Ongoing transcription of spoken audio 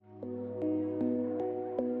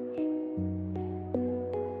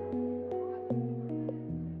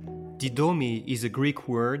Didomi is a Greek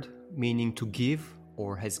word meaning to give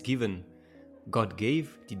or has given. God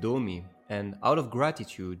gave Didomi, and out of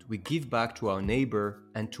gratitude, we give back to our neighbor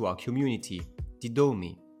and to our community,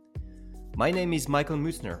 Didomi. My name is Michael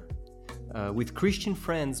Musner. With Christian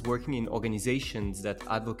friends working in organizations that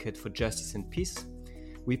advocate for justice and peace,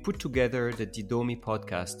 we put together the Didomi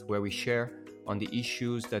podcast where we share on the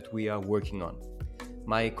issues that we are working on.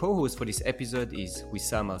 My co-host for this episode is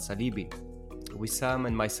Wissam Al-Salibi. Wissam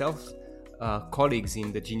and myself are colleagues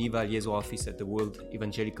in the Geneva Liaison Office at the World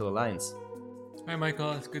Evangelical Alliance. Hi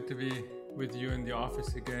Michael, it's good to be with you in the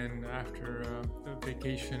office again after the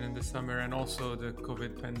vacation in the summer and also the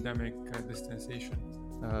COVID pandemic distanciation.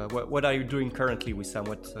 What are you doing currently, Wissam?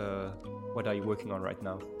 What are you working on right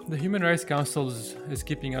now? The Human Rights Council is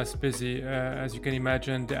keeping us busy. As you can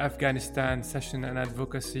imagine, the Afghanistan session and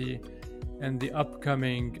advocacy and the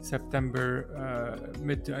upcoming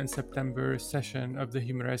mid to end September session of the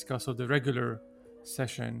Human Rights Council, the regular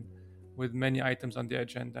session with many items on the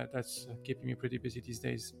agenda. That's keeping me pretty busy these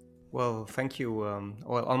days. Well, thank you.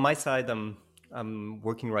 Well, on my side, I'm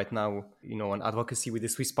working right now, on advocacy with the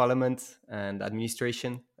Swiss Parliament and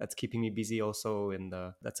administration. That's keeping me busy also, and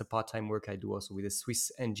that's a part-time work I do also with a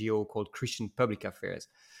Swiss NGO called Christian Public Affairs.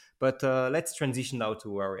 But let's transition now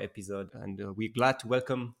to our episode, and we're glad to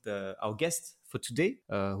welcome our guest for today,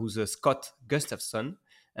 who's Scott Gustafson.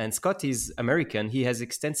 And Scott is American. He has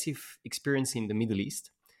extensive experience in the Middle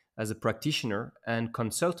East as a practitioner and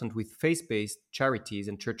consultant with faith-based charities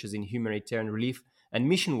and churches in humanitarian relief and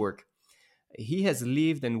mission work. He has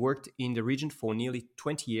lived and worked in the region for nearly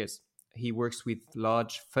 20 years. He works with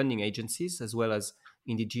large funding agencies as well as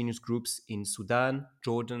indigenous groups in Sudan,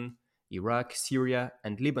 Jordan, Iraq, Syria,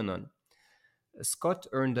 and Lebanon. Scott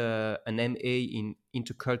earned an MA in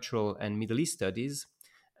Intercultural and Middle East Studies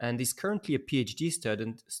and is currently a PhD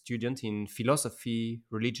student in philosophy,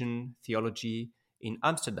 religion, theology in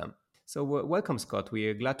Amsterdam. So welcome, Scott. We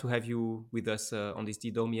are glad to have you with us on this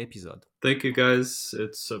Didomi episode. Thank you, guys.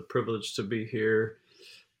 It's a privilege to be here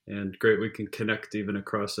and great we can connect even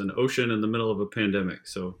across an ocean in the middle of a pandemic.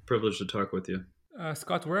 So privileged to talk with you.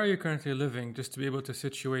 Scott, where are you currently living, just to be able to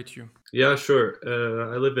situate you? Yeah, sure.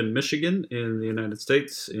 I live in Michigan in the United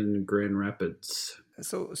States in Grand Rapids.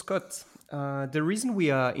 So, Scott, the reason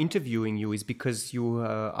we are interviewing you is because you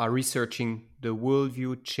are researching the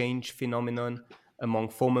worldview change phenomenon among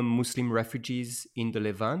former Muslim refugees in the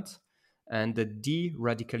Levant and the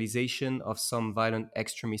de-radicalization of some violent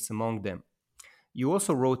extremists among them. You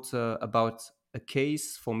also wrote about a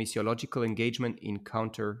case for missiological engagement in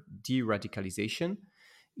counter de-radicalization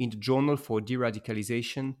in the Journal for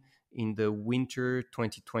De-Radicalization in the Winter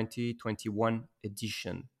 2020-21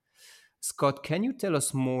 edition. Scott, can you tell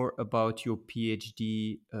us more about your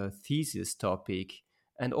PhD thesis topic,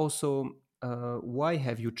 and also why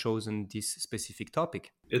have you chosen this specific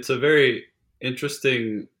topic? It's a very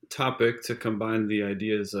interesting topic to combine the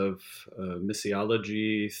ideas of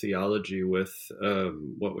missiology, theology with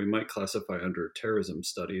what we might classify under terrorism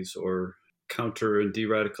studies or counter and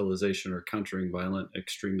de-radicalization or countering violent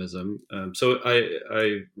extremism. So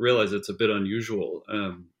I realize it's a bit unusual.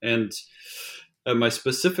 And my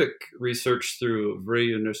specific research through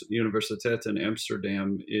Vrije Universiteit in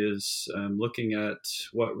Amsterdam is looking at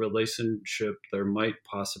what relationship there might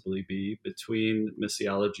possibly be between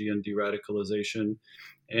missiology and de-radicalization.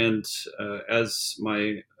 And as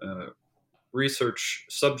my research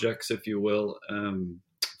subjects, if you will,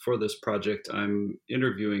 for this project, I'm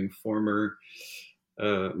interviewing former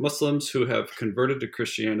Muslims who have converted to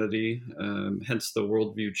Christianity, hence the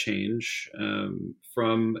worldview change,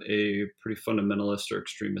 from a pretty fundamentalist or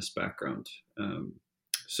extremist background.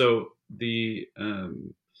 So the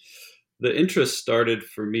interest started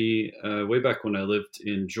for me way back when I lived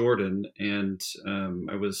in Jordan, and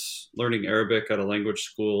I was learning Arabic at a language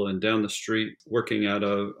school, and down the street working at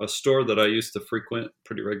a store that I used to frequent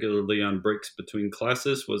pretty regularly on breaks between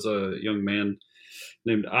classes was a young man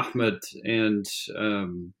named Ahmed, and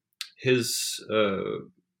his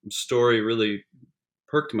story really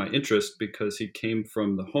perked my interest because he came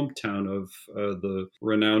from the hometown of the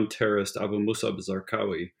renowned terrorist Abu Musab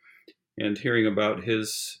Zarqawi. And hearing about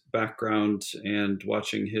his background and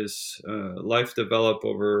watching his life develop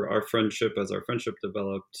over our friendship, as our friendship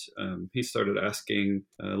developed, he started asking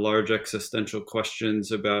large existential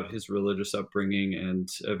questions about his religious upbringing. And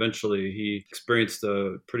eventually he experienced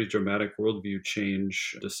a pretty dramatic worldview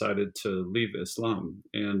change, decided to leave Islam.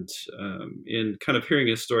 And in kind of hearing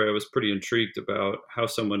his story, I was pretty intrigued about how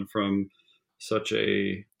someone from such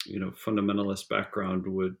a fundamentalist background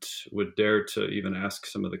would dare to even ask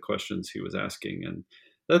some of the questions he was asking. And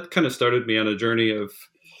that kind of started me on a journey of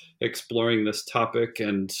exploring this topic,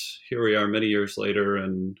 and here we are many years later,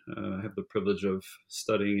 and I have the privilege of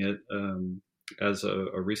studying it as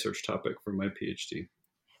a research topic for my PhD.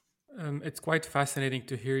 It's quite fascinating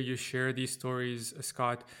to hear you share these stories,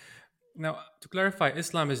 Scott. Now, to clarify,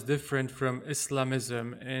 Islam is different from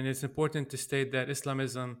Islamism, and it's important to state that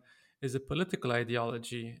Islamism is a political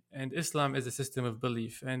ideology, and Islam is a system of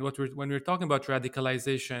belief. And when we're talking about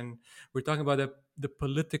radicalization, we're talking about the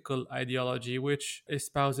political ideology which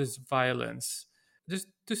espouses violence. Just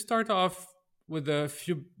to start off with a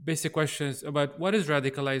few basic questions about what is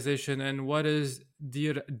radicalization and what is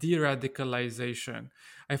de-radicalization.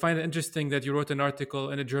 I find it interesting that you wrote an article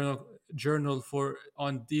in a journal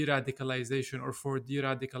on de-radicalization or for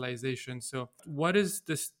de-radicalization. So what is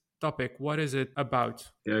this topic? What is it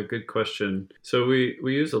about? Yeah, good question. So we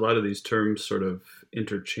use a lot of these terms sort of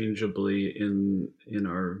interchangeably in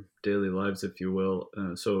our daily lives, if you will.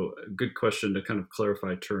 So a good question to kind of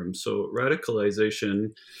clarify terms. So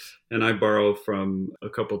radicalization, and I borrow from a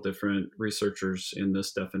couple different researchers in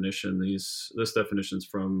this definition. This definition's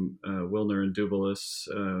from Wilner and Dubilis.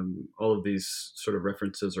 All of these sort of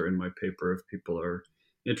references are in my paper if people are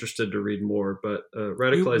interested to read more. But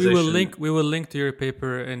radicalization... We will link to your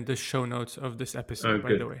paper in the show notes of this episode,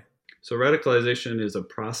 by the way. So radicalization is a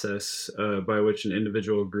process by which an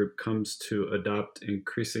individual group comes to adopt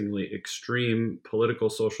increasingly extreme political,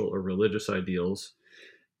 social, or religious ideals,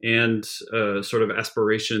 and sort of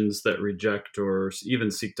aspirations that reject or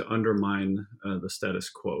even seek to undermine the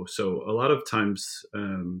status quo. So a lot of times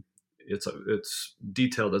it's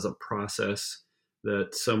detailed as a process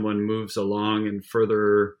that someone moves along, and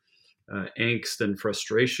further angst and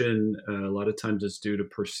frustration, a lot of times it's due to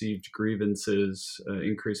perceived grievances,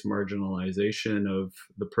 increased marginalization of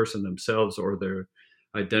the person themselves or their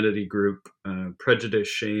identity group, prejudice,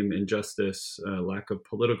 shame, injustice, lack of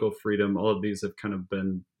political freedom. All of these have kind of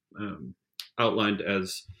been outlined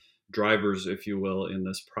as drivers, if you will, in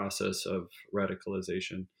this process of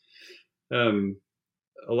radicalization.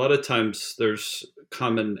 A lot of times there's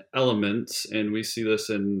common elements, and we see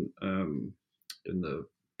this in the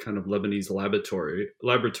kind of Lebanese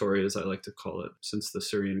laboratory, as I like to call it, since the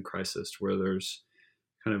Syrian crisis, where there's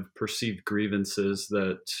kind of perceived grievances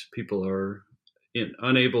that people are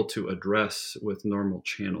unable to address with normal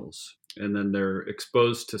channels. And then they're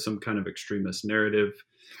exposed to some kind of extremist narrative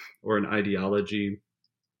or an ideology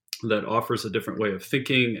that offers a different way of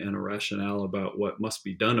thinking and a rationale about what must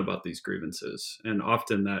be done about these grievances. And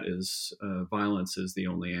often that is violence is the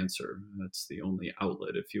only answer. That's the only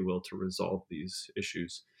outlet, if you will, to resolve these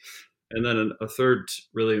issues. And then a third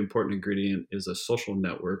really important ingredient is a social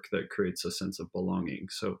network that creates a sense of belonging.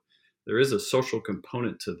 So there is a social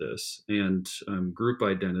component to this, and group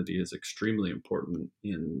identity is extremely important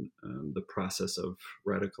in the process of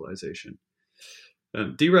radicalization.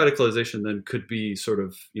 De-radicalization then could be sort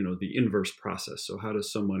of, the inverse process. So how does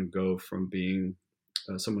someone go from being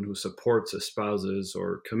someone who supports, espouses,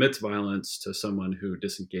 or commits violence to someone who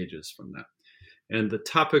disengages from that? And the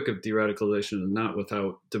topic of de-radicalization is not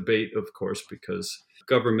without debate, of course, because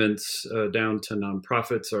governments down to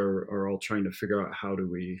nonprofits are all trying to figure out how do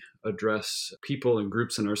we address people and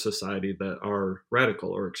groups in our society that are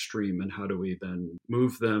radical or extreme, and how do we then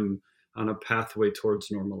move them on a pathway towards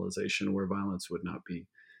normalization where violence would not be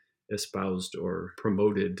espoused or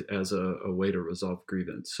promoted as a way to resolve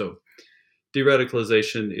grievance. So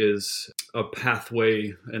de-radicalization is a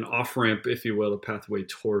pathway, an off-ramp, if you will, a pathway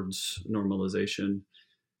towards normalization.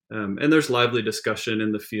 And there's lively discussion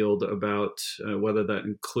in the field about whether that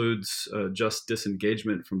includes just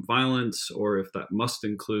disengagement from violence, or if that must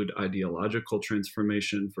include ideological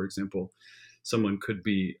transformation. For example, someone could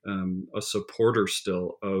be a supporter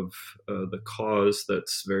still of the cause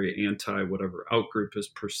that's very anti whatever outgroup is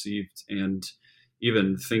perceived, and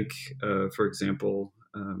even think, for example,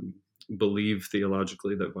 believe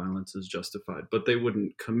theologically that violence is justified, but they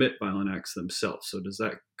wouldn't commit violent acts themselves. So does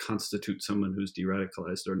that constitute someone who's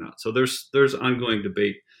de-radicalized or not? So there's ongoing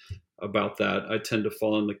debate about that. I tend to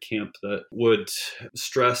fall in the camp that would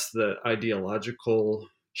stress that ideological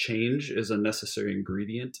change is a necessary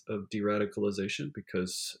ingredient of de-radicalization,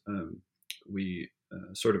 because we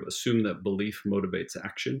sort of assume that belief motivates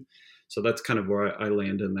action. So that's kind of where I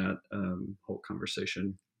land in that whole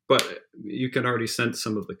conversation. But you can already sense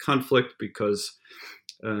some of the conflict, because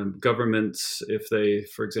governments, if they,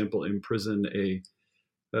 for example, imprison a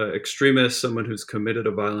extremist, someone who's committed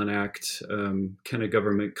a violent act, can a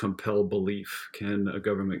government compel belief? Can a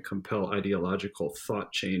government compel ideological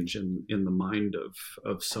thought change in the mind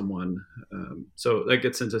of someone? So that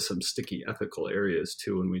gets into some sticky ethical areas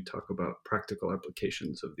too when we talk about practical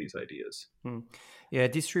applications of these ideas. Yeah,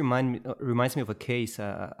 this reminds me of a case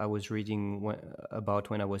I was reading about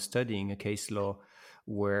when I was studying a case law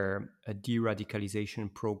where a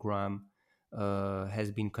de-radicalization program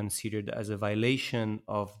has been considered as a violation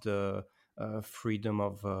of the freedom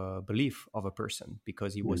of belief of a person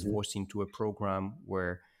because he was forced into a program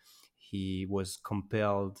where he was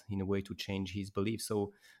compelled in a way to change his beliefs.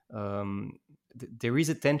 So there is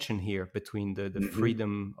a tension here between the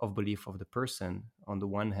freedom of belief of the person on the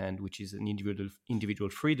one hand, which is an individual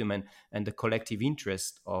freedom, and the collective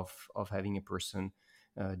interest of having a person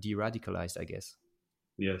de-radicalized, I guess.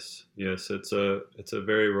 Yes, it's a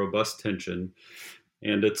very robust tension,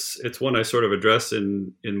 and it's one I sort of address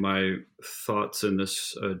in my thoughts in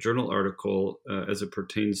this journal article as it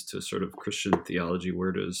pertains to sort of Christian theology.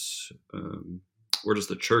 Where does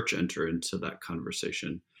the church enter into that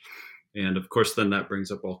conversation? And of course, then that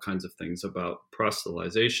brings up all kinds of things about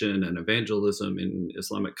proselytization and evangelism in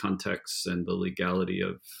Islamic contexts and the legality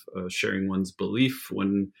of sharing one's belief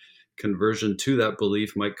when conversion to that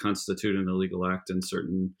belief might constitute an illegal act in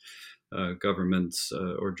certain governments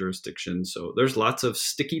or jurisdictions. So there's lots of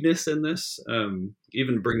stickiness in this.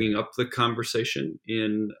 Even bringing up the conversation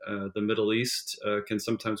in the Middle East can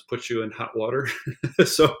sometimes put you in hot water.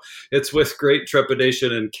 So it's with great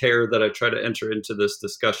trepidation and care that I try to enter into this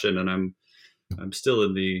discussion. And I'm still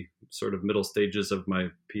in the sort of middle stages of my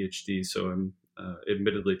PhD, so I'm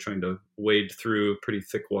admittedly trying to wade through pretty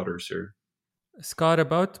thick waters here. Scott,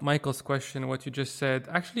 about Michael's question, what you just said,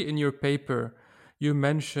 actually in your paper, you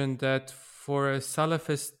mentioned that for a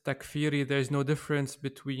Salafist takfiri, there's no difference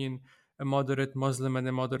between a moderate Muslim and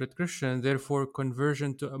a moderate Christian. Therefore,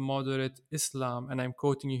 conversion to a moderate Islam, and I'm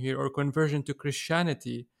quoting you here, or conversion to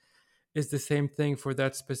Christianity is the same thing for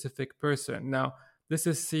that specific person. Now, this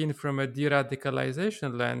is seen from a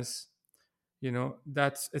de-radicalization lens,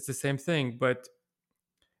 it's the same thing, but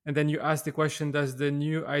and then you ask the question, does the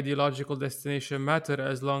new ideological destination matter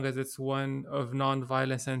as long as it's one of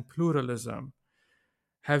nonviolence and pluralism?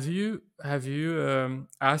 Have you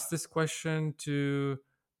asked this question to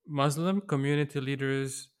Muslim community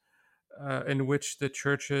leaders in which the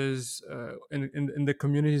churches, in the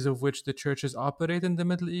communities of which the churches operate in the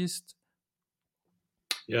Middle East?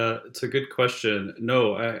 Yeah, it's a good question.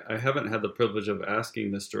 No, I haven't had the privilege of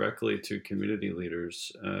asking this directly to community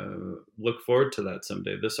leaders. Look forward to that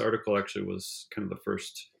someday. This article actually was kind of the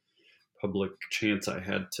first public chance I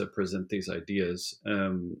had to present these ideas.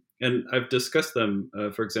 And I've discussed them,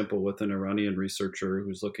 for example, with an Iranian researcher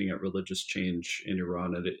who's looking at religious change in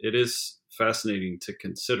Iran. And it is fascinating to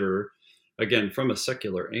consider, again, from a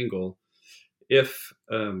secular angle, if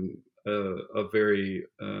a very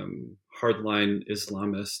hardline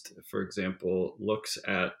Islamist, for example, looks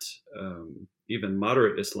at even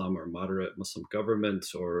moderate Islam or moderate Muslim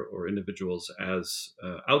governments or individuals as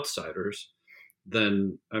outsiders,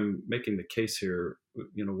 then I'm making the case here.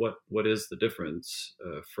 What is the difference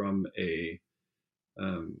from a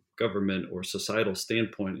government or societal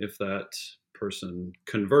standpoint if that person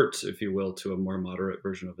converts, if you will, to a more moderate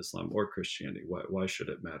version of Islam or Christianity? Why should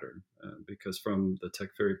it matter? Because from the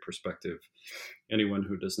Takfiri perspective, anyone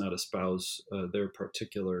who does not espouse their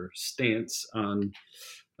particular stance on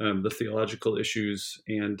the theological issues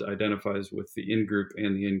and identifies with the in-group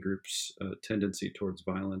and the in-group's tendency towards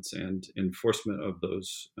violence and enforcement of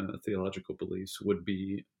those theological beliefs would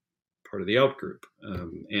be part of the out-group,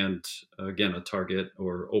 and again, a target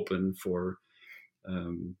or open for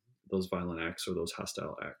those violent acts or those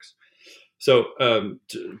hostile acts. So to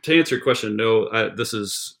answer your question, no, this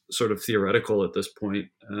is sort of theoretical at this point,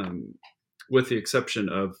 with the exception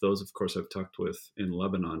of those, of course, I've talked with in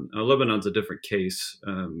Lebanon. Lebanon's a different case.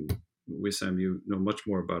 Wissam, you know much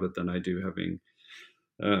more about it than I do, having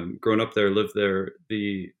grown up there, lived there.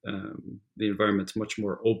 The environment's much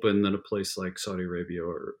more open than a place like Saudi Arabia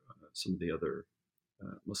or some of the other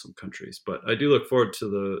Muslim countries. But I do look forward to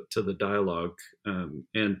the dialogue,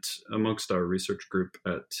 and amongst our research group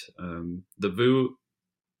at the VU,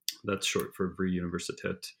 that's short for Vrije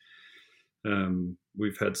Universiteit.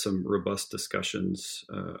 We've had some robust discussions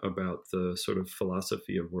about the sort of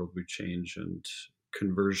philosophy of worldview change and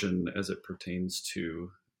conversion as it pertains to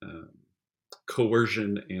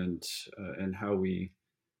coercion and how we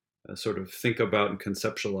sort of think about and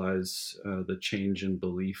conceptualize the change in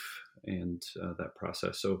belief and that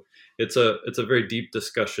process. So it's a very deep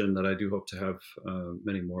discussion that I do hope to have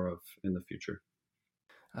many more of in the future.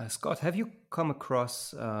 Scott, have you come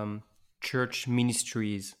across church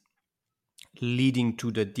ministries leading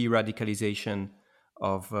to the de-radicalization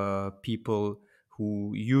of people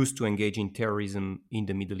who used to engage in terrorism in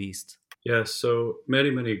the Middle East? Yes, so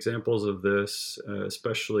many examples of this,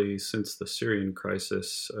 especially since the Syrian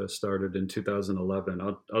crisis started in 2011.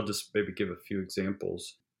 I'll just maybe give a few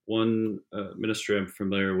examples. One ministry I'm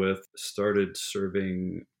familiar with started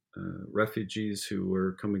serving refugees who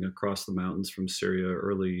were coming across the mountains from Syria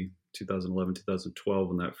early 2011, 2012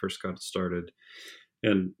 when that first got started.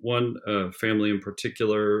 And one family in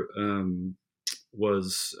particular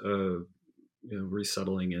was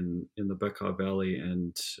resettling in the Bekaa Valley,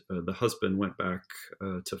 and the husband went back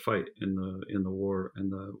to fight in the war,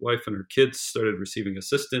 and the wife and her kids started receiving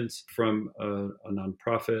assistance from a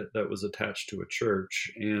nonprofit that was attached to a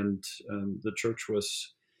church, and the church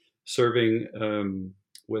was serving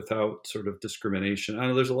without sort of discrimination. I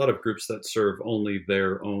know there's a lot of groups that serve only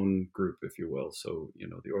their own group, if you will. So,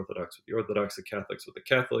 the Orthodox with the Orthodox, the Catholics with the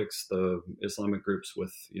Catholics, the Islamic groups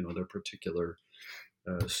with, their particular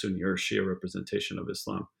Sunni or Shia representation of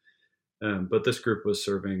Islam. But this group was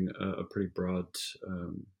serving a pretty broad,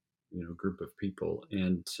 group of people.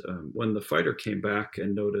 And when the fighter came back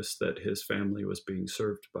and noticed that his family was being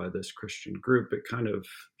served by this Christian group, it kind of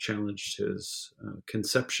challenged his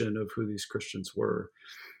conception of who these Christians were.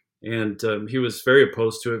 And he was very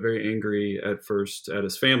opposed to it, very angry at first at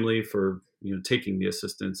his family for taking the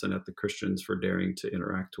assistance, and at the Christians for daring to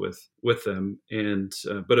interact with them. And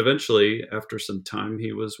but eventually, after some time,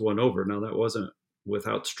 he was won over. Now that wasn't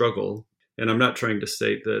without struggle. And I'm not trying to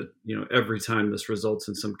state that every time this results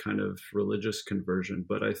in some kind of religious conversion,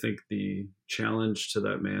 but I think the challenge to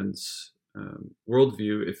that man's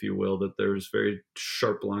worldview, if you will, that there's very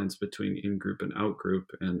sharp lines between in-group and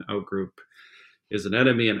out-group is an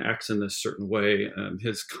enemy and acts in this certain way.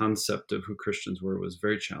 His concept of who Christians were was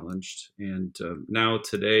very challenged. And now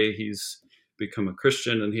today he's become a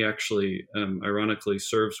Christian, and he actually ironically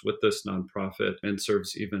serves with this nonprofit and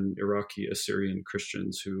serves even Iraqi Assyrian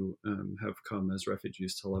Christians who have come as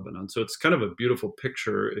refugees to Lebanon. So it's kind of a beautiful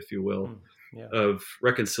picture, if you will, of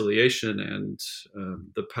reconciliation and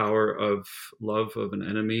the power of love of an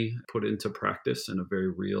enemy put into practice in a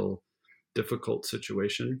very real, difficult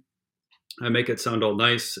situation. I make it sound all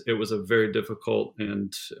nice. It was a very difficult,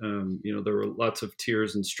 and there were lots of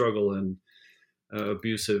tears and struggle and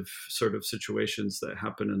abusive sort of situations that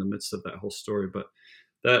happen in the midst of that whole story. But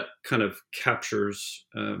that kind of captures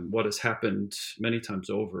what has happened many times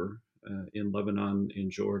over in Lebanon, in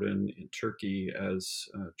Jordan, in Turkey, as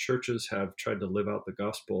churches have tried to live out the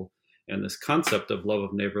gospel and this concept of love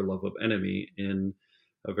of neighbor, love of enemy in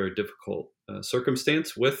a very difficult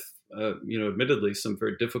circumstance with, admittedly, some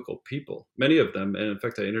very difficult people, many of them. And in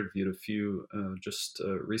fact, I interviewed a few just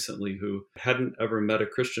recently who hadn't ever met a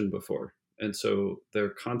Christian before. And so their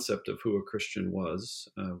concept of who a Christian was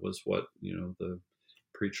what, the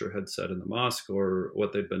preacher had said in the mosque or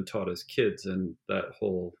what they'd been taught as kids. And that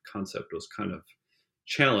whole concept was kind of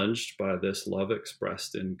challenged by this love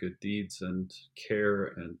expressed in good deeds and care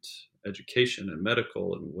and education and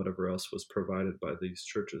medical and whatever else was provided by these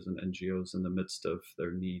churches and NGOs in the midst of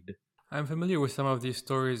their need. I'm familiar with some of these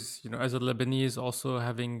stories, as a Lebanese, also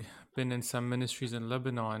having been in some ministries in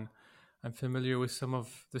Lebanon. I'm familiar with some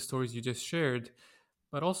of the stories you just shared,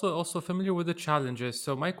 but also familiar with the challenges.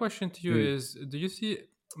 So my question to you is, do you see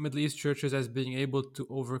Middle East churches as being able to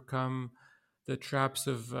overcome the traps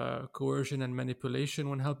of coercion and manipulation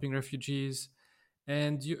when helping refugees?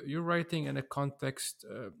 And you're writing in a context,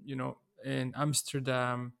 in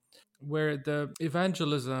Amsterdam, where the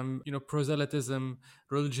evangelism, proselytism,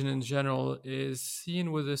 religion in general is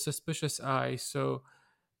seen with a suspicious eye. So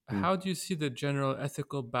how do you see the general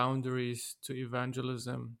ethical boundaries to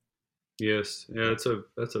evangelism? Yes, yeah,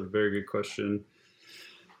 that's a very good question.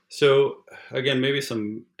 So again, maybe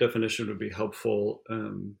some definition would be helpful.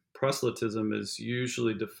 Proselytism is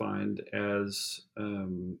usually defined as,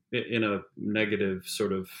 in a negative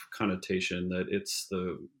sort of connotation, that it's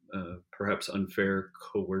the perhaps unfair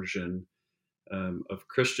coercion of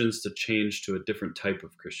Christians to change to a different type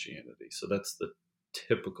of Christianity. So that's the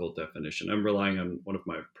typical definition. I'm relying on one of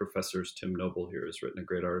my professors, Tim Noble, here has written a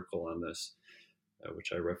great article on this,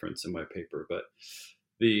 which I reference in my paper. But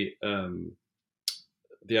the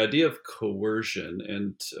idea of coercion,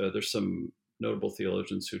 and there's some notable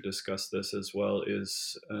theologians who discuss this as well,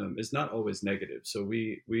 is not always negative. So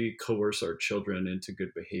we coerce our children into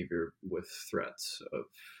good behavior with threats of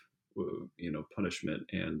punishment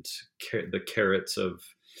and the carrots of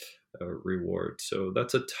reward. So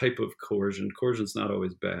that's a type of coercion. Coercion's not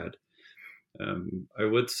always bad. I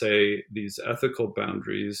would say these ethical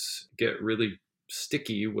boundaries get really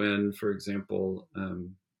sticky when, for example,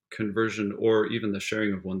 conversion or even the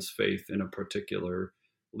sharing of one's faith in a particular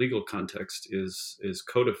legal context is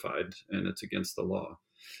codified and it's against the law.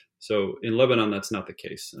 So in Lebanon, that's not the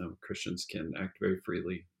case. Christians can act very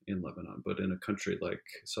freely in Lebanon, but in a country like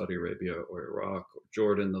Saudi Arabia or Iraq or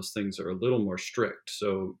Jordan, those things are a little more strict.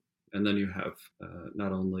 So, and then you have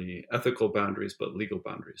not only ethical boundaries, but legal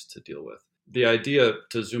boundaries to deal with. The idea,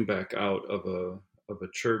 to zoom back out, of a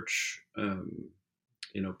church,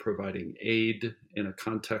 providing aid in a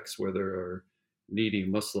context where there are needy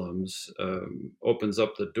Muslims, opens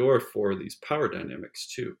up the door for these power dynamics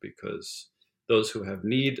too, because those who have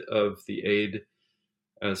need of the aid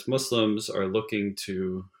as Muslims are looking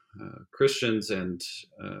to Christians, and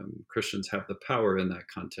Christians have the power in that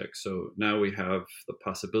context. So now we have the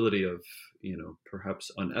possibility of,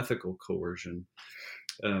 perhaps unethical coercion.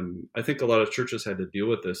 I think a lot of churches had to deal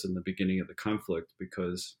with this in the beginning of the conflict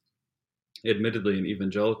because, admittedly, in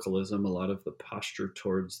evangelicalism, a lot of the posture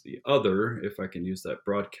towards the other, if I can use that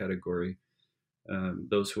broad category,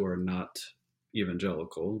 those who are not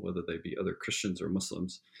evangelical, whether they be other Christians or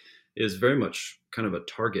Muslims, is very much kind of a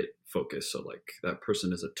target focus. So like that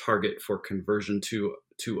person is a target for conversion to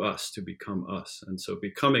us, to become us. And so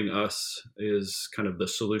becoming us is kind of the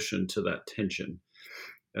solution to that tension.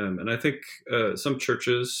 And I think some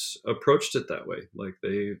churches approached it that way. Like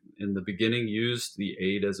they, in the beginning, used the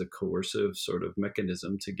aid as a coercive sort of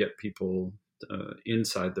mechanism to get people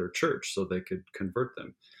inside their church so they could convert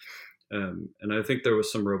them. And I think there was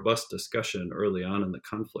some robust discussion early on in the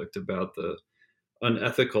conflict about the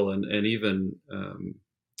unethical and even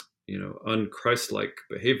unchristlike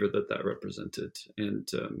behavior that represented. And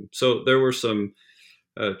so there were some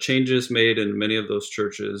changes made in many of those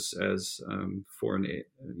churches as foreign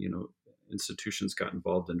institutions got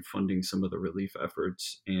involved in funding some of the relief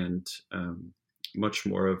efforts, and much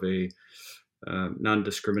more of a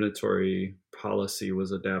non-discriminatory policy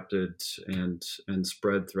was adapted and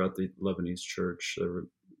spread throughout the Lebanese church. There were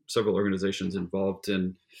several organizations involved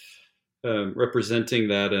in representing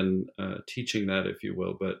that and teaching that, if you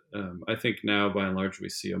will. But I think now, by and large, we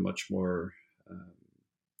see a much more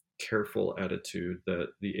careful attitude that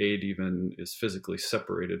the aid even is physically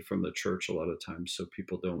separated from the church a lot of times, so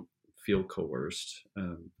people don't feel coerced.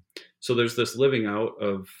 So there's this living out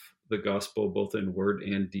of the gospel, both in word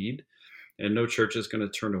and deed. And no church is going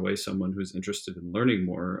to turn away someone who's interested in learning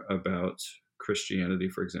more about Christianity,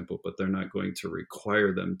 for example, but they're not going to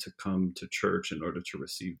require them to come to church in order to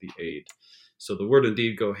receive the aid. So the word and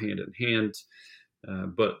deed go hand in hand,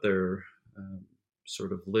 but they're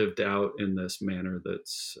sort of lived out in this manner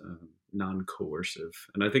that's non-coercive.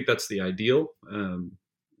 And I think that's the ideal.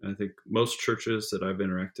 I think most churches that I've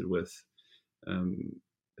interacted with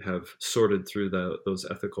have sorted through those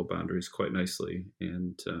ethical boundaries quite nicely,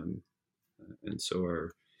 and so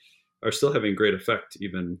are still having great effect,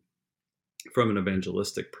 even from an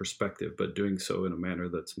evangelistic perspective, but doing so in a manner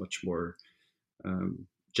that's much more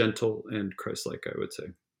gentle and Christ-like, I would say.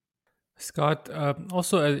 Scott,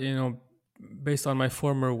 also, based on my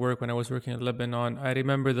former work when I was working in Lebanon, I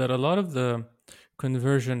remember that a lot of the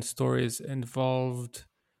conversion stories involved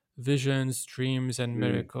visions, dreams, and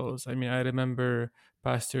miracles. I mean, I remember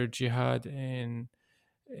Pastor Jihad in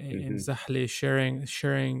Zahle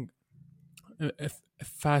sharing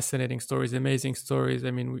fascinating stories, amazing stories.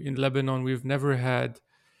 I mean, in Lebanon, we've never had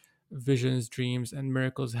visions, dreams, and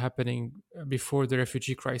miracles happening before the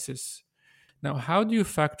refugee crisis. Now, how do you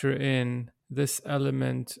factor in this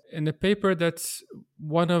element in a paper that's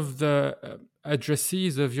one of the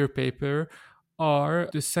addressees of your paper are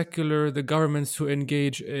the governments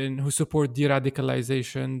who support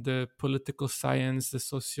de-radicalization, the political science, the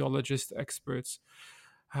sociologist experts?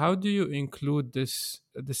 How do you include this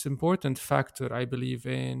important factor, I believe,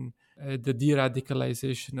 in the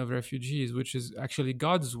de-radicalization of refugees, which is actually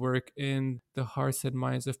God's work in the hearts and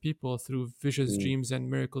minds of people through visions, dreams, and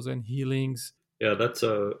miracles and healings? Yeah, that's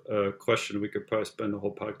a question we could probably spend a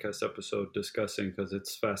whole podcast episode discussing, because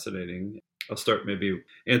it's fascinating. I'll start maybe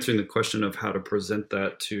answering the question of how to present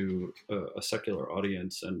that to a secular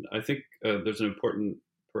audience. And I think there's an important,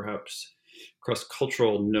 perhaps,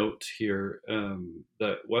 cross-cultural note here,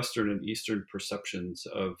 that Western and Eastern perceptions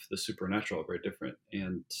of the supernatural are very different.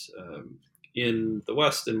 And in the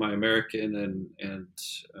West, in my American and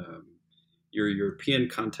your European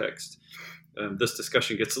context, this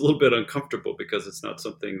discussion gets a little bit uncomfortable because it's not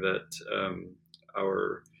something that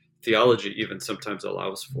our theology even sometimes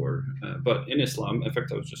allows for. But in Islam, in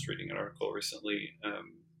fact, I was just reading an article recently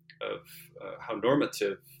of how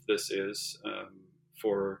normative this is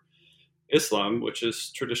for Islam, which is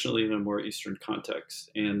traditionally in a more Eastern context,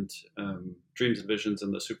 and dreams and visions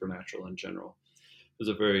and the supernatural in general. is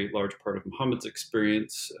a very large part of Muhammad's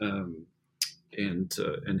experience,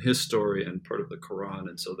 and his story and part of the Quran,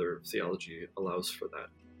 and so their theology allows for that.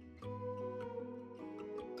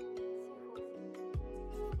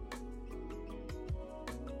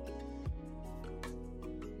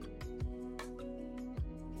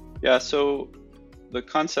 Yeah, so the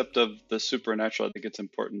concept of the supernatural, I think it's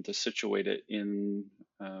important to situate it in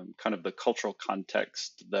kind of the cultural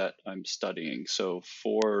context that I'm studying. So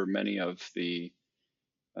for many of the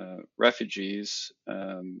refugees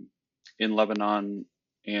in Lebanon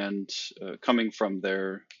and coming from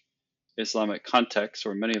their Islamic context,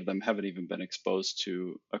 or many of them haven't even been exposed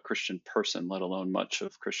to a Christian person, let alone much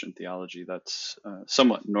of Christian theology that's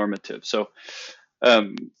somewhat normative. So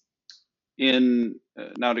um, in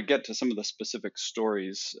now to get to some of the specific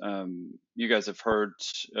stories, you guys have heard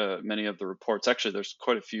many of the reports. Actually, there's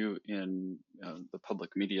quite a few in the public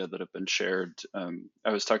media that have been shared.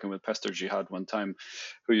 I was talking with Pastor Jihad one time,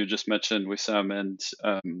 who you just mentioned, Wissam, and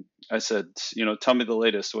I said, tell me the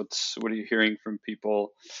latest. What are you hearing from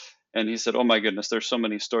people? And he said, oh my goodness, there's so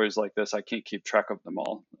many stories like this, I can't keep track of them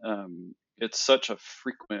all. It's such a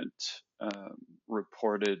frequent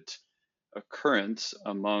reported occurrence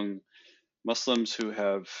among Muslims who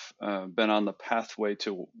have been on the pathway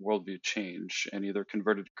to worldview change and either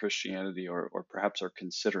converted to Christianity or perhaps are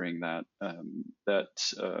considering that,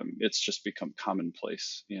 it's just become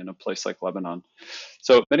commonplace in a place like Lebanon.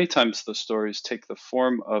 So many times the stories take the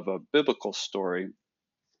form of a biblical story,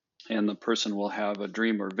 and the person will have a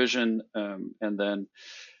dream or vision, and then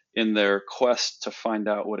in their quest to find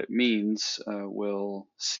out what it means, will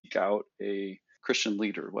seek out a Christian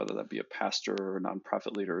leader, whether that be a pastor or a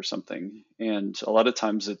nonprofit leader or something. And a lot of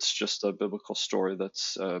times it's just a biblical story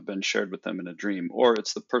that's been shared with them in a dream, or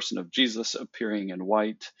it's the person of Jesus appearing in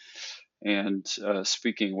white and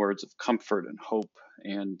speaking words of comfort and hope.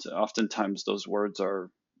 And oftentimes those words are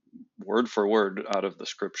word for word out of the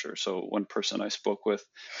scripture. So one person I spoke with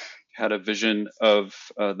had a vision of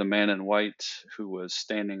the man in white who was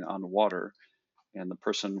standing on water, and the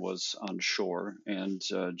person was on shore, and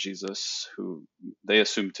Jesus, who they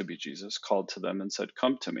assumed to be Jesus, called to them and said,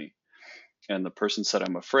 come to me. And the person said,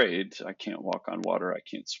 I'm afraid, I can't walk on water, I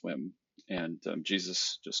can't swim. And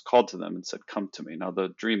Jesus just called to them and said, come to me. Now the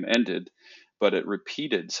dream ended, but it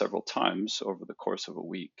repeated several times over the course of a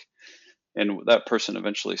week. And that person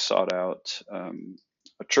eventually sought out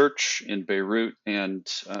a church in Beirut, and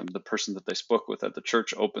the person that they spoke with at the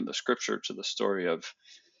church opened the scripture to the story of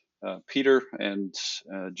Peter and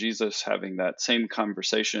Jesus having that same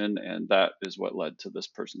conversation, and that is what led to this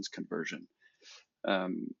person's conversion.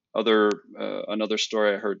 Another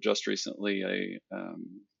story I heard just recently,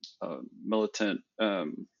 a militant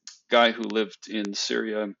guy who lived in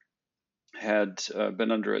Syria had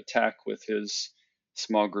been under attack with his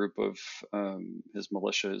small group of his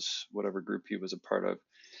militias, whatever group he was a part of,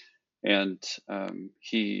 and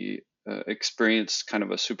he experienced kind of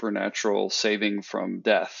a supernatural saving from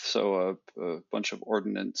death. So a bunch of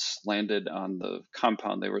ordnance landed on the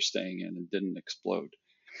compound they were staying in and didn't explode.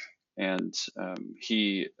 And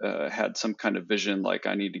he had some kind of vision like,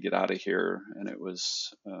 I need to get out of here. And it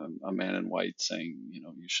was a man in white saying,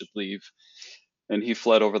 you should leave. And he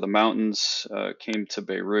fled over the mountains, came to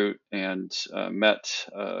Beirut, and met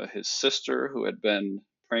his sister who had been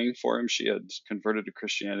praying for him. She had converted to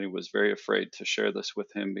Christianity, was very afraid to share this with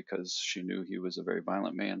him because she knew he was a very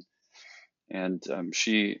violent man. And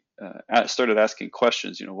she started asking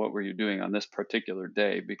questions, what were you doing on this particular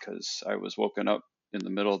day? Because I was woken up in the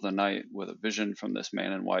middle of the night with a vision from this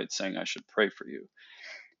man in white saying I should pray for you.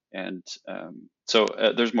 And so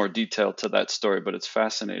there's more detail to that story, but it's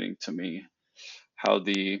fascinating to me how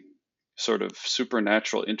the sort of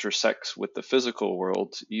supernatural intersects with the physical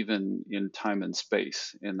world, even in time and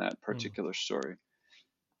space in that particular story.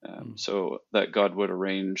 So that God would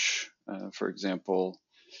arrange, for example,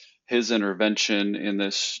 his intervention in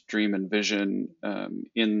this dream and vision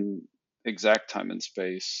in exact time and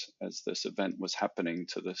space as this event was happening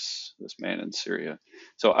to this man in Syria.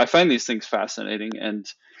 So I find these things fascinating, and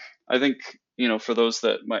I think, for those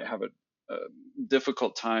that might have a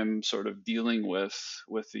difficult time sort of dealing with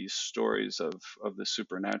these stories of the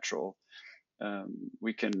supernatural,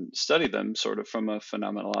 we can study them sort of from a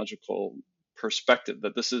phenomenological perspective,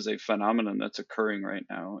 that this is a phenomenon that's occurring right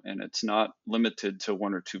now, and it's not limited to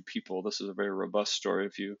one or two people. This is a very robust story.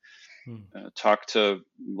 If you talk to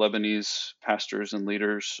Lebanese pastors and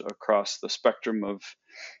leaders across the spectrum of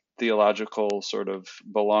theological sort of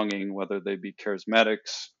belonging, whether they be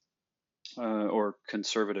charismatics or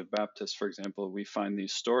conservative Baptists, for example, we find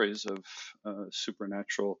these stories of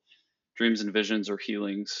supernatural dreams and visions or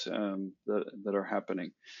healings that are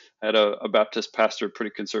happening. I had a Baptist pastor,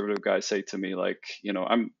 pretty conservative guy, say to me, like,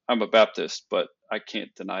 I'm a Baptist, but I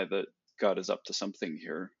can't deny that God is up to something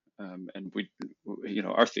here, and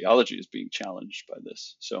our theology is being challenged by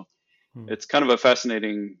this. So it's kind of a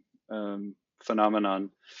fascinating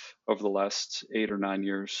phenomenon over the last 8 or 9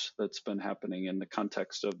 years that's been happening in the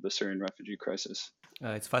context of the Syrian refugee crisis.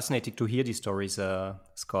 It's fascinating to hear these stories,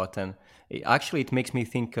 Scott, and it makes me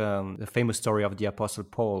think the famous story of the Apostle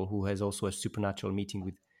Paul, who has also a supernatural meeting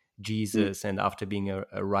with Jesus, and after being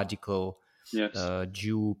a radical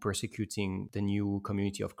Jew persecuting the new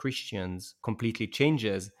community of Christians, completely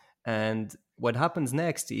changes. And what happens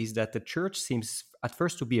next is that the church seems at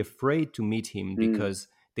first to be afraid to meet him because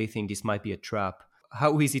they think this might be a trap.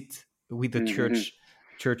 How is it with the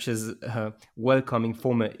churches welcoming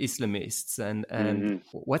former Islamists, and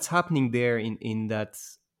what's happening there in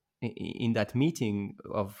that meeting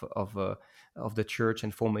of the church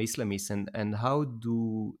and former Islamists, and how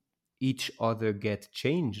do each other get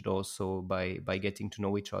changed also by getting to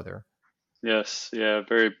know each other? Yes, yeah,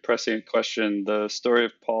 very prescient question. The story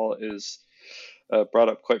of Paul is brought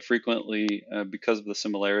up quite frequently because of the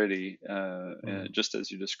similarity, just as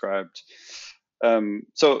you described.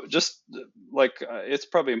 So just like it's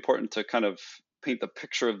probably important to kind of paint the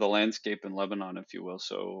picture of the landscape in Lebanon, if you will.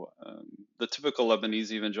 So the typical Lebanese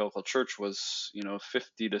evangelical church was,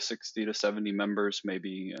 50 to 60 to 70 members,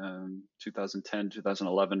 maybe 2010,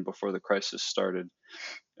 2011, before the crisis started.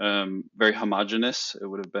 Very homogenous. It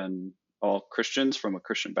would have been all Christians from a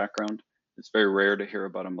Christian background. It's very rare to hear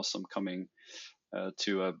about a Muslim coming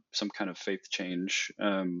to some kind of faith change.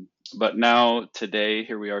 But now, today,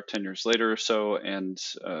 here we are 10 years later or so, and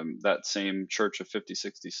that same church of 50,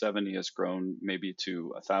 60, 70 has grown maybe to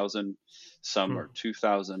 1,000, some are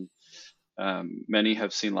 2,000. Many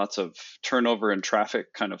have seen lots of turnover in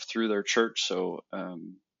traffic kind of through their church. So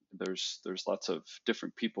there's lots of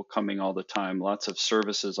different people coming all the time, lots of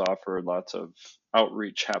services offered, lots of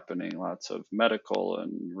outreach happening, lots of medical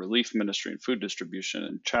and relief ministry and food distribution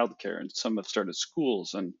and childcare, and some have started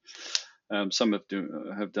schools, and some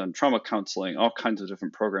have done trauma counseling, all kinds of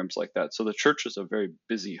different programs like that. So the church is a very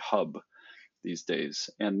busy hub these days.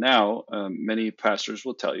 And now many pastors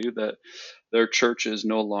will tell you that their church is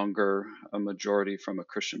no longer a majority from a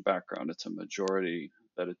Christian background. It's a majority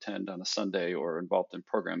that attend on a Sunday or involved in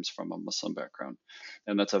programs from a Muslim background.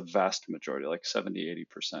 And that's a vast majority, like 70,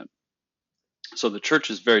 80%. So the church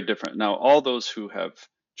is very different. Now, all those who have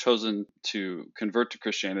chosen to convert to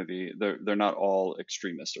Christianity, they're not all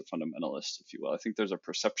extremists or fundamentalists, if you will. I think there's a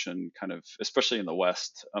perception kind of, especially in the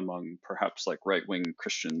West, among perhaps like right-wing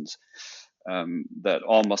Christians, that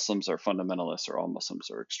all Muslims are fundamentalists or all Muslims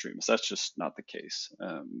are extremists. That's just not the case.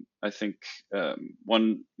 I think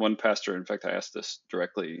one pastor, in fact, I asked this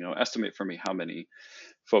directly, estimate for me how many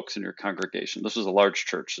folks in your congregation. This was a large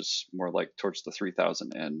church. It's more like towards the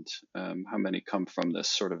 3,000 end. How many come from this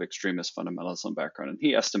sort of extremist fundamentalism background? And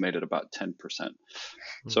he estimated about 10%.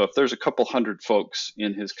 So if there's a couple hundred folks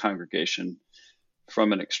in his congregation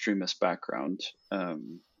from an extremist background,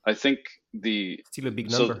 I think still a big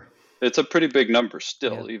number. So it's a pretty big number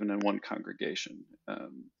still, even in one congregation.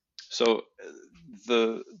 So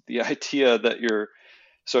the idea that you're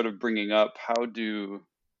sort of bringing up, how do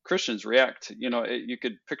Christians react? You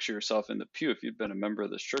could picture yourself in the pew if you'd been a member of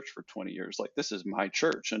this church for 20 years. Like, this is my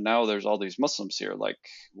church, and now there's all these Muslims here. Like,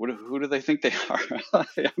 who do they think they are?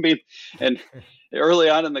 I mean, and early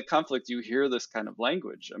on in the conflict, you hear this kind of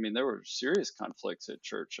language. I mean, there were serious conflicts at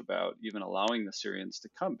church about even allowing the Syrians to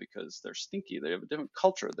come because they're stinky. They have a different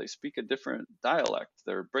culture. They speak a different dialect.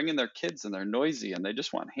 They're bringing their kids, and they're noisy, and they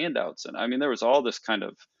just want handouts. And I mean, there was all this kind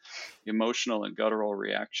of emotional and guttural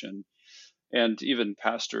reaction. And even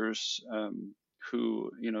pastors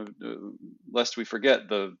who, lest we forget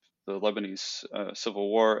the Lebanese civil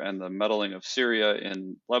war and the meddling of Syria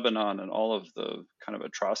in Lebanon and all of the kind of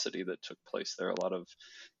atrocity that took place there. A lot of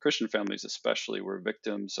Christian families especially were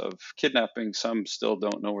victims of kidnapping. Some still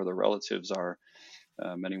don't know where their relatives are.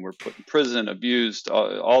 Many were put in prison, abused,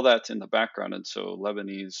 all that's in the background. And so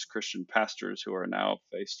Lebanese Christian pastors who are now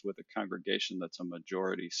faced with a congregation that's a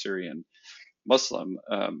majority Syrian Muslim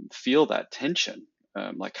feel that tension.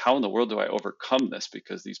 Like, how in the world do I overcome this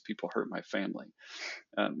because these people hurt my family?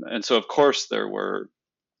 And so, of course, there were,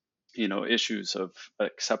 issues of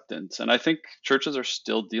acceptance. And I think churches are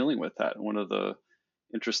still dealing with that. One of the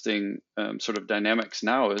interesting sort of dynamics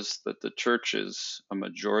now is that the church is a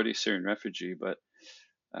majority Syrian refugee,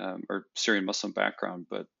 or Syrian Muslim background,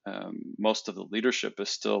 but most of the leadership is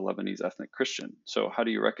still Lebanese ethnic Christian. So how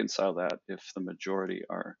do you reconcile that if the majority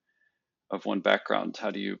are of one background? How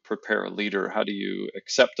do you prepare a leader? How do you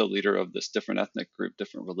accept a leader of this different ethnic group,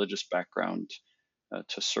 different religious background,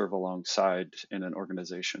 to serve alongside in an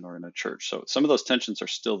organization or in a church? So some of those tensions are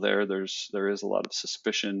still there. There is a lot of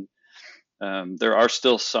suspicion. There are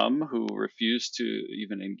still some who refuse to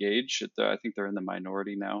even engage. I think they're in the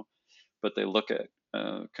minority now, but they look at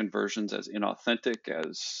conversions as inauthentic,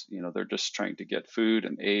 as they're just trying to get food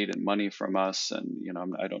and aid and money from us, and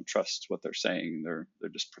I don't trust what they're saying. They're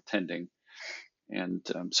just pretending, and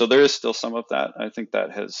so there is still some of that. I think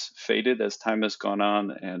that has faded as time has gone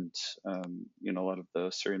on, and a lot of the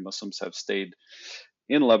Syrian Muslims have stayed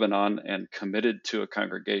in Lebanon and committed to a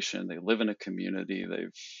congregation. They live in a community.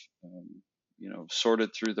 They've sorted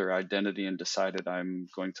through their identity and decided, I'm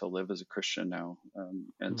going to live as a Christian now.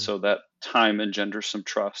 And so that time engenders some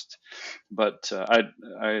trust, but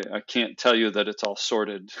I can't tell you that it's all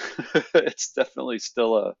sorted. It's definitely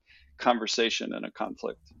still a conversation and a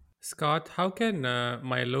conflict. Scott, how can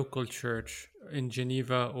my local church in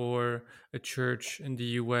Geneva or a church in the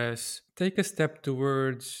US take a step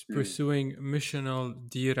towards pursuing missional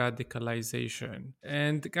de-radicalization?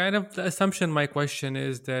 And kind of the assumption, my question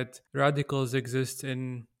is that radicals exist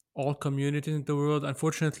in all communities in the world.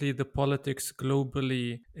 Unfortunately, the politics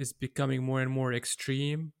globally is becoming more and more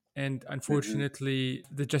extreme. And unfortunately,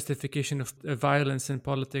 the justification of violence in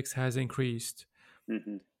politics has increased.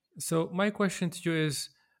 So my question to you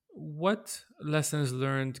is, what lessons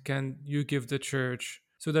learned can you give the church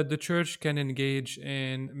so that the church can engage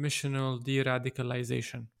in missional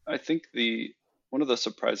de-radicalization? I think one of the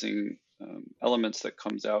surprising elements that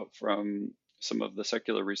comes out from some of the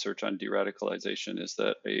secular research on de-radicalization is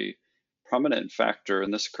that a prominent factor,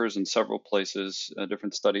 and this occurs in several places,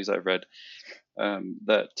 different studies I've read,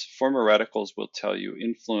 that former radicals will tell you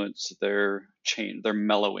influence their change, their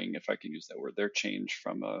mellowing, if I can use that word, their change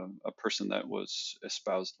from a person that was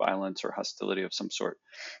espoused violence or hostility of some sort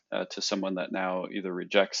to someone that now either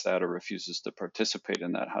rejects that or refuses to participate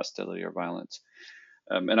in that hostility or violence.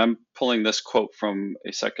 And I'm pulling this quote from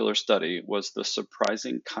a secular study, was the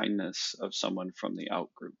surprising kindness of someone from the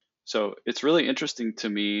out group. So it's really interesting to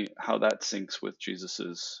me how that syncs with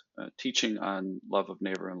Jesus's teaching on love of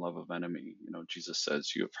neighbor and love of enemy. Jesus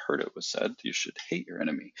says, you have heard it was said, you should hate your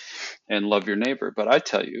enemy and love your neighbor. But I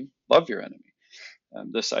tell you, love your enemy.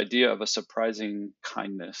 This idea of a surprising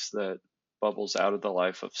kindness that bubbles out of the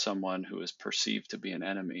life of someone who is perceived to be an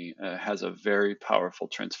enemy has a very powerful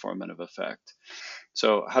transformative effect.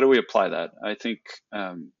 So how do we apply that? I think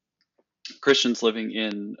Christians living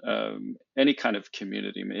in any kind of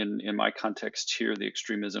community, in my context here, the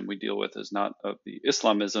extremism we deal with is not of the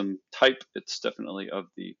Islamism type. It's definitely of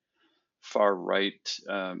the far right,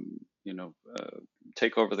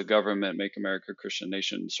 take over the government, make America a Christian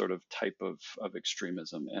nation sort of type of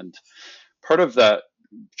extremism. And part of that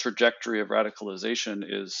trajectory of radicalization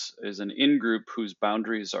is an in-group whose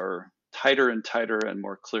boundaries are tighter and tighter and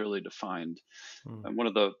more clearly defined. And one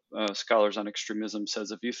of the scholars on extremism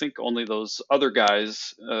says, if you think only those other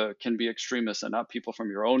guys can be extremists and not people from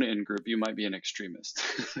your own in-group, you might be an extremist.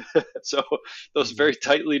 So those very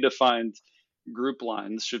tightly defined group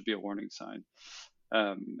lines should be a warning sign.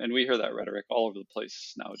 And we hear that rhetoric all over the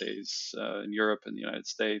place nowadays in Europe and the United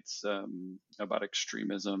States about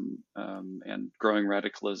extremism and growing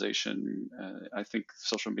radicalization. I think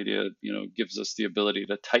social media, gives us the ability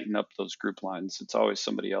to tighten up those group lines. It's always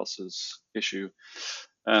somebody else's issue.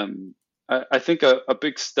 I think a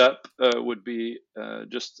big step would be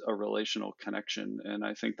just a relational connection. And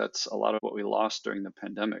I think that's a lot of what we lost during the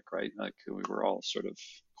pandemic, right? Like we were all sort of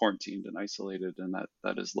quarantined and isolated, and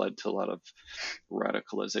that has led to a lot of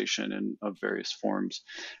radicalization of various forms.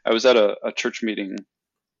 I was at a church meeting.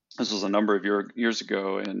 This was a number of years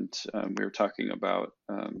ago, and we were talking about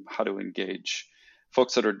how to engage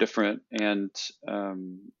folks that are different and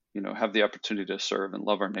have the opportunity to serve and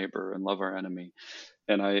love our neighbor and love our enemy.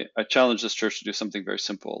 And I challenge this church to do something very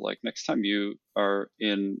simple. Like next time you are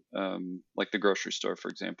in like the grocery store, for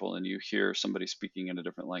example, and you hear somebody speaking in a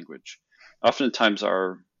different language, oftentimes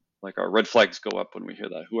our red flags go up when we hear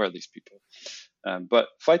that. Who are these people? But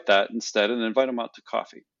fight that instead and invite them out to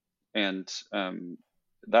coffee. And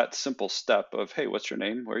that simple step of, hey, what's your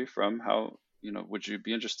name? Where are you from? How, would you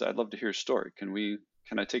be interested? I'd love to hear your story.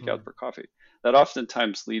 Can I take you out for coffee? That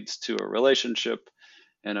oftentimes leads to a relationship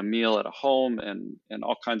and a meal at a home and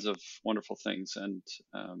all kinds of wonderful things. And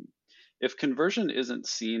if conversion isn't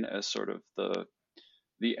seen as sort of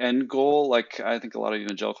the end goal, like I think a lot of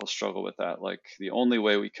evangelicals struggle with that. Like the only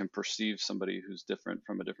way we can perceive somebody who's different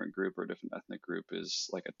from a different group or a different ethnic group is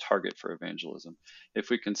like a target for evangelism.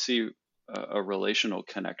 If we can see a relational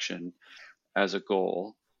connection as a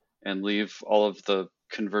goal and leave all of the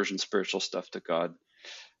conversion spiritual stuff to God.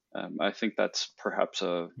 I think that's perhaps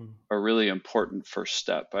a really important first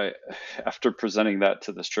step. After presenting that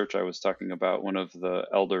to this church I was talking about, one of the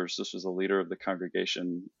elders, this was the leader of the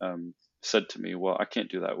congregation, said to me, "Well, I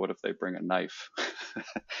can't do that. What if they bring a knife?"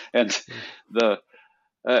 And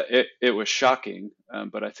it was shocking,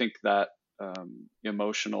 but I think that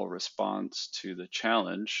emotional response to the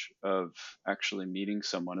challenge of actually meeting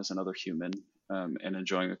someone as another human and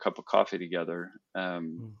enjoying a cup of coffee together,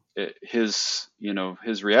 his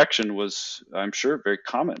reaction was, I'm sure, very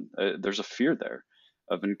common. There's a fear there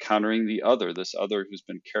of encountering this other who's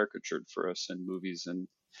been caricatured for us in movies and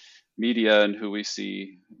media, and who we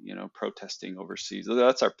see, protesting overseas.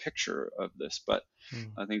 That's our picture of this. But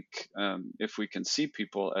I think if we can see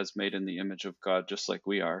people as made in the image of God, just like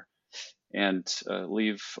we are, and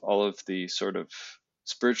leave all of the sort of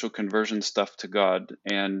spiritual conversion stuff to God,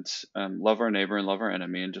 and love our neighbor and love our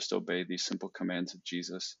enemy, and just obey these simple commands of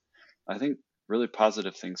Jesus, I think really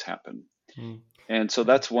positive things happen. And so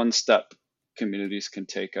that's one step communities can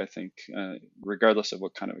take, I think, regardless of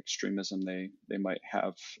what kind of extremism they might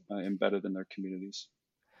have embedded in their communities.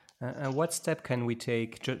 And what step can we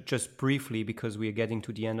take, just briefly, because we are getting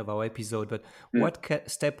to the end of our episode, but what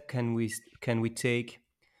step can we take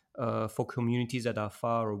for communities that are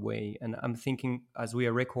far away? And I'm thinking, as we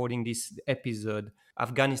are recording this episode,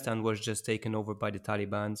 Afghanistan was just taken over by the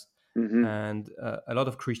Taliban. And a lot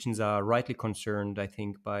of Christians are rightly concerned, I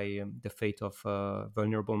think, by the fate of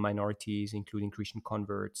vulnerable minorities, including Christian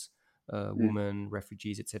converts, women,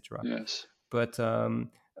 refugees, etc. Yes. But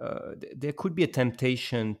there could be a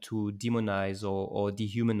temptation to demonize or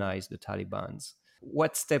dehumanize the Taliban.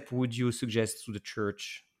 What step would you suggest to the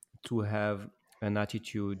church to have an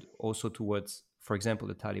attitude also towards, for example,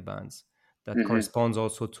 the Taliban that corresponds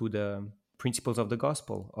also to the principles of the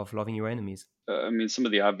gospel of loving your enemies? Some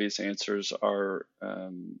of the obvious answers are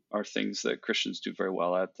things that Christians do very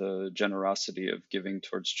well at: the generosity of giving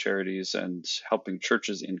towards charities and helping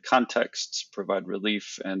churches in contexts, provide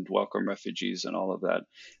relief and welcome refugees and all of that.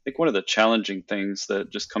 I think one of the challenging things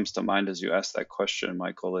that just comes to mind as you ask that question,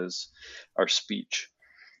 Michael, is our speech.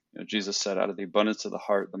 Jesus said, out of the abundance of the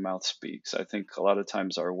heart, the mouth speaks. I think a lot of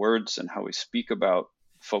times our words and how we speak about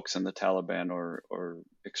folks in the Taliban or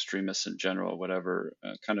extremists in general, whatever,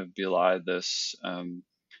 kind of belie this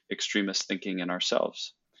extremist thinking in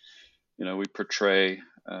ourselves. We portray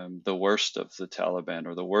the worst of the Taliban,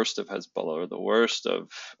 or the worst of Hezbollah, or the worst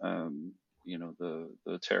of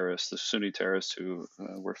the terrorists, the Sunni terrorists who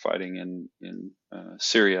were fighting in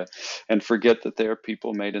Syria, and forget that they are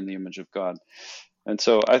people made in the image of God. And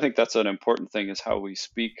so I think that's an important thing, is how we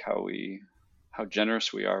speak, how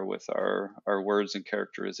generous we are with our words and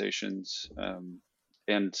characterizations.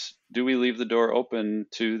 And do we leave the door open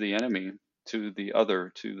to the enemy, to the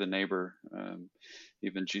other, to the neighbor?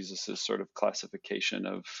 Even Jesus's sort of classification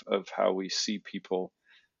of how we see people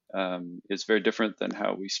is very different than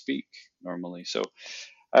how we speak normally. So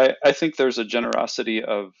I think there's a generosity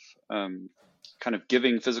of kind of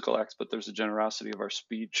giving physical acts, but there's a generosity of our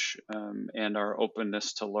speech and our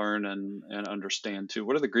openness to learn and understand too.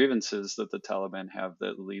 What are the grievances that the Taliban have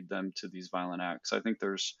that lead them to these violent acts? I think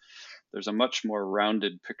there's a much more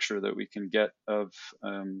rounded picture that we can get of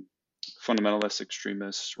fundamentalists,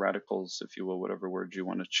 extremists, radicals, if you will, whatever word you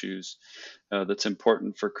want to choose, that's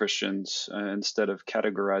important for Christians, instead of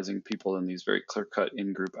categorizing people in these very clear-cut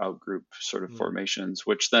in-group, out-group sort of formations,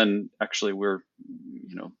 which then actually we're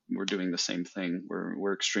doing the same thing.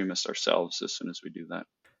 We're extremists ourselves as soon as we do that.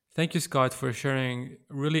 Thank you, Scott, for sharing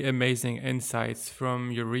really amazing insights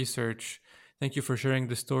from your research. Thank you for sharing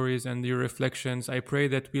the stories and your reflections. I pray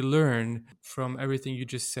that we learn from everything you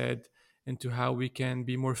just said into how we can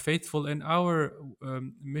be more faithful in our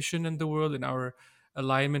mission in the world, in our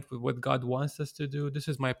alignment with what God wants us to do. This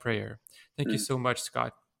is my prayer. Thank you so much,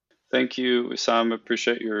 Scott. Thank you, Wissam. I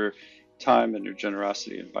appreciate your time and your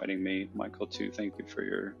generosity inviting me. Michael, too, thank you for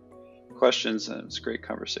your questions, and it's a great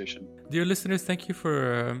conversation. Dear listeners, thank you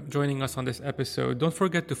for joining us on this episode. Don't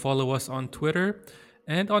forget to follow us on Twitter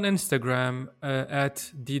and on Instagram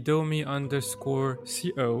at didomi_co.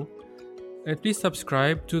 And please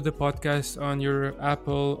subscribe to the podcast on your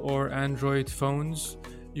Apple or Android phones.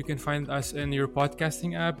 You can find us in your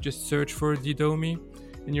podcasting app. Just search for Didomi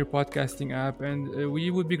in your podcasting app. And we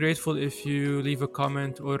would be grateful if you leave a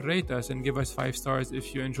comment or rate us and give us 5 stars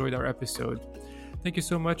if you enjoyed our episode. Thank you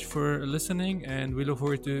so much for listening, and we look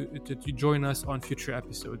forward to join us on future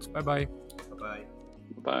episodes. Bye-bye. Bye-bye.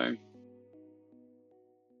 Bye.